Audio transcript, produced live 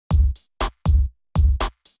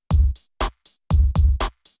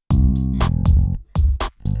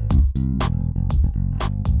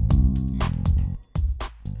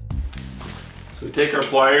We take our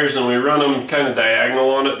pliers and we run them kind of diagonal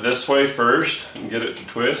on it this way first and get it to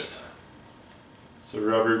twist. So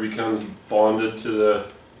rubber becomes bonded to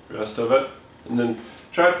the rest of it. And then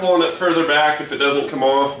try pulling it further back. If it doesn't come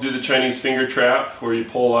off, do the Chinese finger trap where you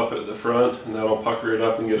pull up at the front and that'll pucker it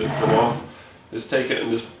up and get it to come off. Just take it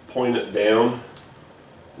and just point it down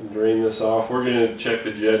and drain this off. We're going to check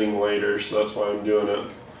the jetting later, so that's why I'm doing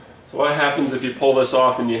it. So what happens if you pull this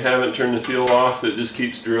off and you haven't turned the fuel off? It just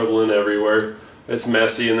keeps dribbling everywhere. It's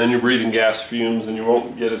messy, and then you're breathing gas fumes and you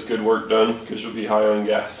won't get as good work done because you'll be high on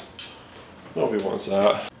gas. Nobody wants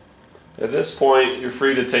that. At this point, you're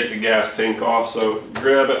free to take the gas tank off, so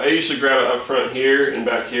grab it. I usually grab it up front here and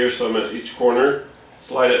back here, so I'm at each corner.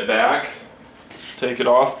 Slide it back, take it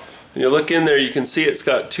off. When you look in there, you can see it's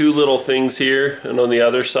got two little things here and on the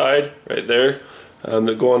other side, right there,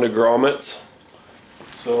 that go onto grommets.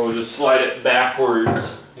 So just slide it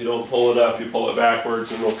backwards. You don't pull it up, you pull it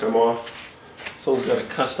backwards and it'll come off. Someone's got a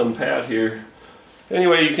custom pad here.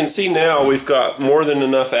 Anyway, you can see now we've got more than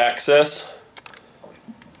enough access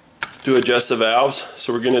to adjust the valves.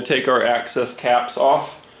 So we're going to take our access caps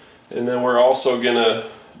off, and then we're also going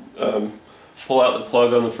to pull out the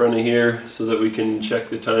plug on the front of here so that we can check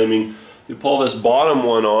the timing. You pull this bottom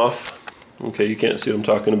one off. Okay, you can't see what I'm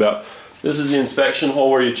talking about. This is the inspection hole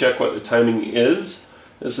where you check what the timing is.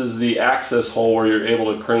 This is the access hole where you're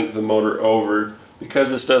able to crank the motor over.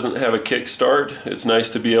 Because this doesn't have a kickstart, it's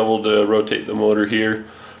nice to be able to rotate the motor here.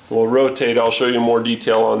 We'll rotate, I'll show you more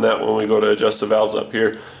detail on that when we go to adjust the valves up here.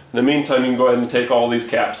 In the meantime, you can go ahead and take all these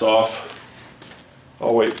caps off.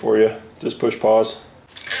 I'll wait for you. Just push pause.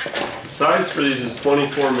 The size for these is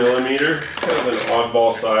 24 millimeter. It's kind of an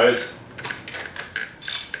oddball size.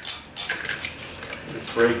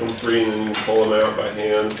 Just break them free and then you can pull them out by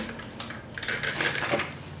hand.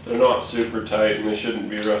 They're not super tight and they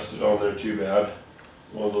shouldn't be rusted on there too bad.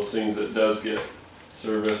 One of those things that does get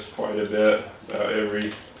serviced quite a bit, about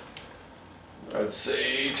every, I'd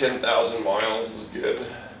say 10,000 miles is good. You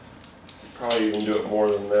probably even do it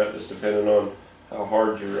more than that, just depending on how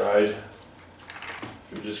hard you ride.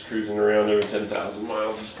 If you're just cruising around every 10,000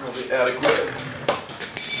 miles, it's probably adequate.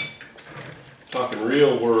 Talking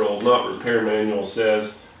real world, not repair manual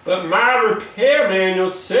says, but my repair manual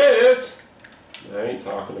says. I ain't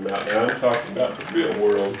talking about that, I'm talking about the real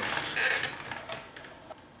world.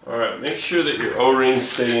 Alright, make sure that your O-rings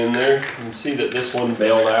stay in there. You can see that this one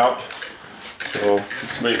bailed out. So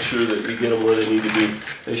just make sure that you get them where they need to be.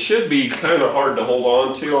 They should be kind of hard to hold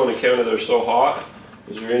on to on account of they're so hot.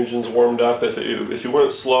 Because your engine's warmed up. If you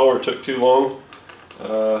went slow or took too long,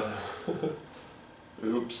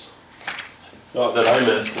 oops. Not that I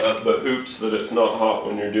messed up, but oops that it's not hot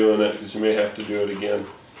when you're doing it, because you may have to do it again.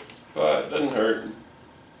 But it doesn't hurt.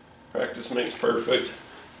 Practice makes perfect.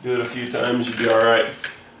 Do it a few times, you'll be alright.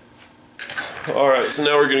 Alright, so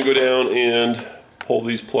now we're going to go down and pull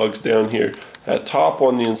these plugs down here. That top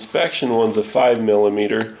one, the inspection one's a 5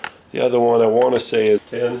 millimeter. The other one I want to say is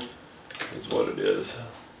 10 is what it is.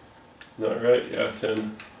 Not right? Yeah,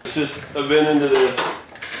 10. It's just, I've been into the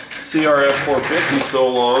XR650 so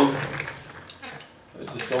long, I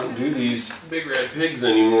just don't do these big red pigs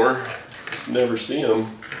anymore. Just never see them.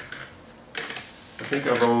 I think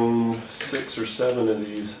I've owned 6 or 7 of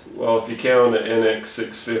these. Well, if you count an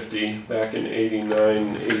XR650, back in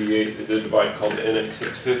 89, 88, they did a bike called the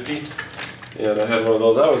XR650. And I had one of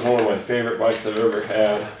those. That was one of my favorite bikes I've ever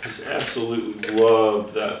had. Just absolutely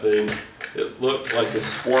loved that thing. It looked like a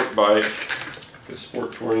sport bike, like a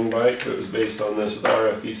sport touring bike, but it was based on this with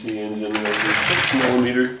RFEC engine, like 6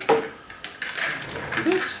 millimeter.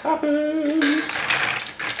 This happens.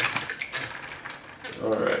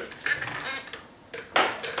 Alright.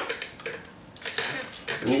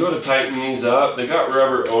 When you go to tighten these up, they got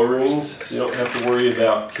rubber O-rings, so you don't have to worry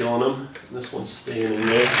about killing them. This one's staying in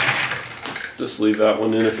there. Just leave that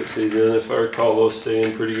one in if it stays in. If I recall, those stay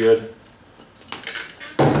in pretty good.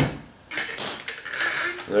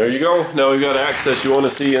 There you go. Now we've got access. You want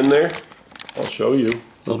to see in there? I'll show you.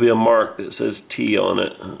 There'll be a mark that says T on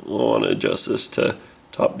it. We'll want to adjust this to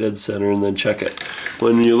top dead center and then check it.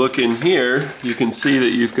 When you look in here, you can see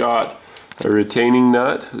that you've got a retaining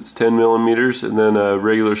nut, it's 10 millimeters, and then a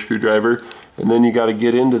regular screwdriver, and then you got to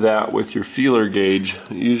get into that with your feeler gauge.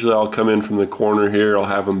 Usually I'll come in from the corner here, I'll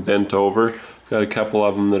have them bent over. Got a couple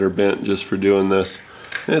of them that are bent just for doing this.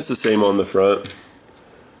 And it's the same on the front.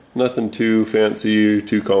 Nothing too fancy or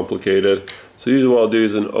too complicated. So usually what I'll do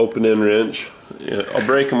is an open-end wrench. I'll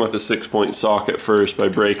break them with a 6-point socket first. By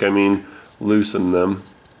break I mean loosen them,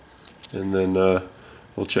 and then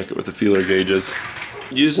we'll check it with the feeler gauges.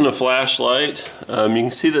 Using a flashlight, you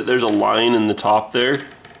can see that there's a line in the top there,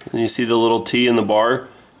 and you see the little T in the bar.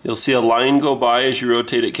 you'll see a line go by as you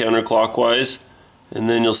rotate it counterclockwise, and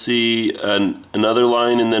then you'll see another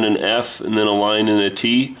line and then an F and then a line and a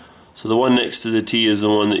T. So the one next to the T is the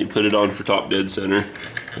one that you put it on for top dead center.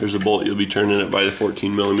 There's a bolt you'll be turning it by the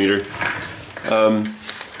 14mm.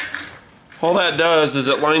 All that does is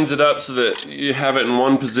it lines it up so that you have it in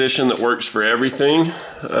one position that works for everything.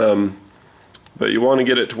 But you want to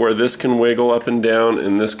get it to where this can wiggle up and down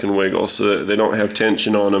and this can wiggle so that they don't have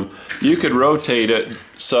tension on them. You could rotate it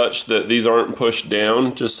such that these aren't pushed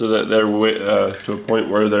down, just so that they're to a point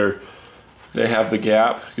where they have the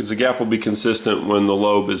gap, because the gap will be consistent when the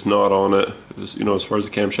lobe is not on it, you know, as far as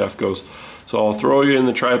the camshaft goes. So I'll throw you in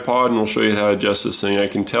the tripod and we'll show you how to adjust this thing. I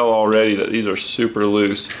can tell already that these are super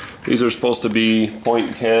loose. These are supposed to be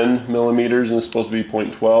 0.10mm and it's supposed to be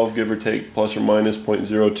 0.12, give or take, plus or minus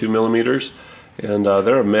 0.02mm. And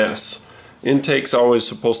they're a mess. Intake's always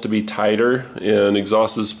supposed to be tighter and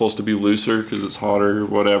exhaust is supposed to be looser because it's hotter or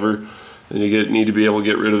whatever, and you need to be able to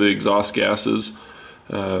get rid of the exhaust gases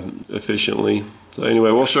efficiently. So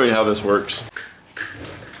anyway, we'll show you how this works.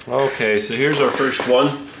 Okay, so here's our first one,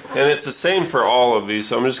 and it's the same for all of these,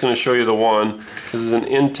 so I'm just going to show you the one. This is an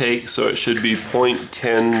intake, so it should be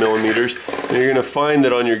 0.10mm, and you're going to find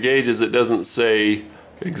that on your gauges it doesn't say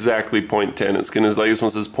exactly 0.10. It's going to, like this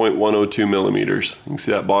one says 0.102mm. You can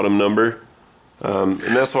see that bottom number. And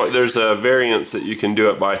that's why there's a variance that you can do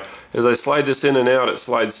it by. As I slide this in and out, it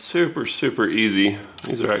slides super, super easy.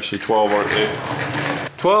 These are actually 12, aren't they?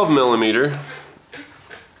 12mm.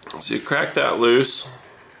 So you crack that loose.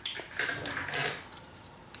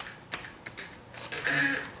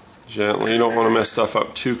 Gently, you don't want to mess stuff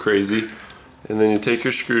up too crazy. And then you take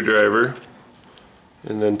your screwdriver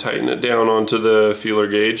and then tighten it down onto the feeler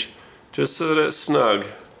gauge just so that it's snug.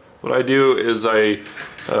 What I do is I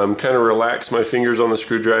kind of relax my fingers on the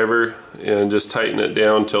screwdriver and just tighten it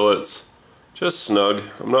down till it's just snug.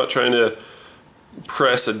 I'm not trying to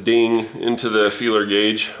press a ding into the feeler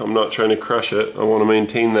gauge. I'm not trying to crush it. I want to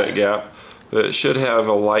maintain that gap, but it should have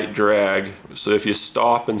a light drag, so if you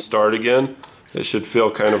stop and start again, it should feel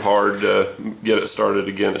kind of hard to get it started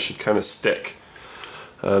again. It should kind of stick.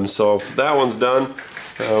 So that one's done.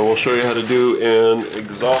 We'll show you how to do an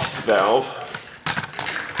exhaust valve.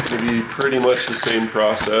 It'll be pretty much the same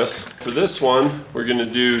process. For this one, we're going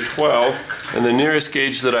to do 12, and the nearest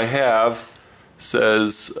gauge that I have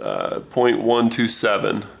says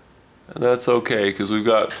 0.127. And that's okay, because we've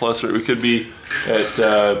got plus, we could be at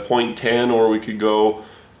 0.10 or we could go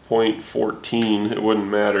 0.14. It wouldn't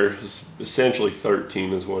matter. It's essentially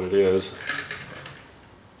 13 is what it is,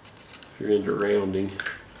 if you're into rounding.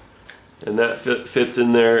 And that fits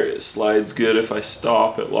in there. It slides good. If I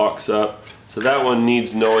stop, it locks up. So that one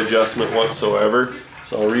needs no adjustment whatsoever.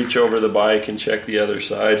 So I'll reach over the bike and check the other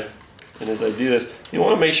side. And as I do this, you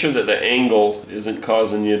want to make sure that the angle isn't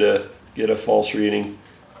causing you to get a false reading.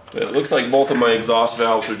 But it looks like both of my exhaust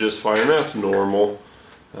valves are just fine. That's normal.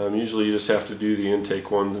 Usually you just have to do the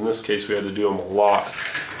intake ones. In this case, we had to do them a lot.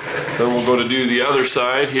 So then we'll go to do the other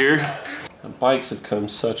side here. The bikes have come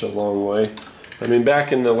such a long way. I mean,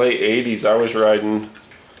 back in the late 80s, I was riding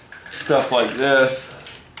stuff like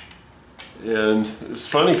this, and it's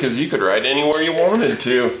funny because you could ride anywhere you wanted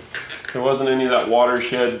to. There wasn't any of that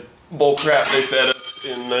watershed bull crap they fed us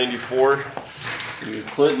in '94. The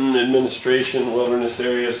Clinton administration, wilderness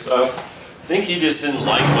area stuff. I think he just didn't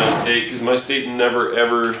like my state, because my state never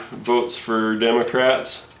ever votes for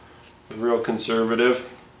Democrats. They're real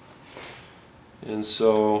conservative. And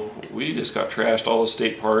so we just got trashed. All the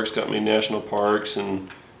state parks got made national parks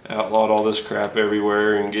and outlawed all this crap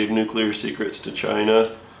everywhere and gave nuclear secrets to China.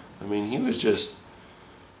 I mean, he was just,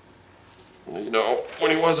 you know, when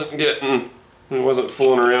he wasn't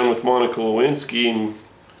fooling around with Monica Lewinsky and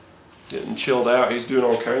getting chilled out, he's doing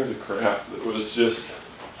all kinds of crap that was just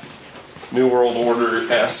New World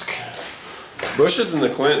Order-esque. Bushes and the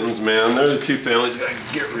Clintons, man, they're the two families you gotta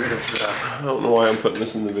get rid of that. I don't know why I'm putting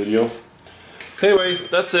this in the video. Anyway,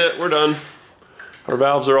 that's it. We're done. Our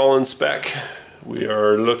valves are all in spec. We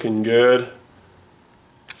are looking good.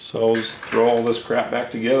 So I'll just throw all this crap back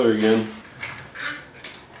together again.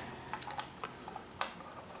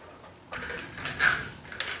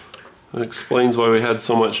 That explains why we had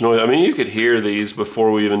so much noise. I mean, you could hear these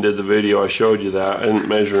before we even did the video. I showed you that. I didn't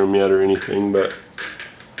measure them yet or anything, but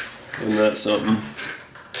isn't that something?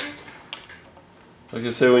 Like I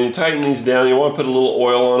said, when you tighten these down, you want to put a little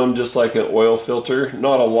oil on them, just like an oil filter.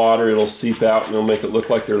 Not a lot, or it'll seep out and it'll make it look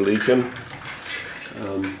like they're leaking.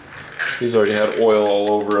 These already had oil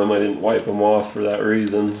all over them. I didn't wipe them off for that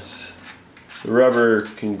reason. The rubber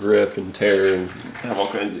can grip and tear and have all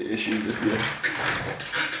kinds of issues if you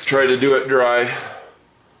try to do it dry.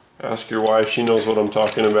 Ask your wife, she knows what I'm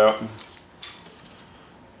talking about.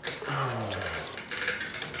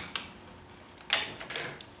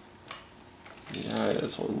 Yeah,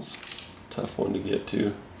 this one's a tough one to get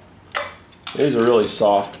to. These are really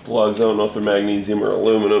soft plugs. I don't know if they're magnesium or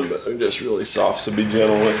aluminum, but they're just really soft, so be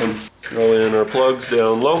gentle with them. Throw in our plugs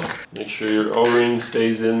down low. Make sure your O-ring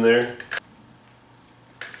stays in there.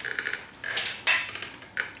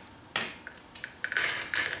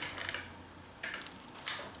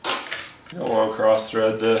 You don't want to cross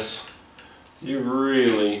thread this. You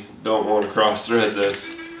really don't want to cross thread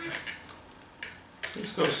this.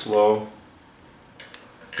 Just go slow.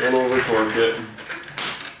 Don't over torque it.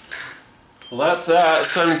 Well, that's that.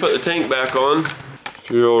 It's time to put the tank back on. If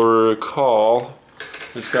you'll recall,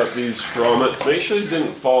 it's got these grommets. Make sure these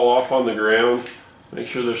didn't fall off on the ground. Make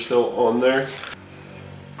sure they're still on there.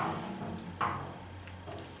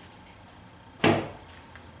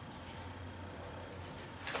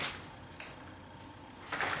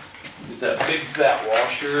 Get that big fat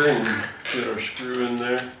washer and get our screw in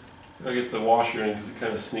there. Gotta get the washer in because it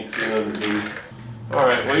kind of sneaks in underneath.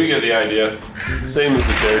 Alright, well, you get the idea. Same as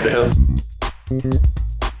the teardown.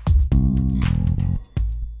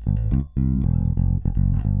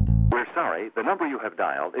 We're sorry, the number you have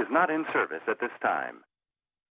dialed is not in service at this time.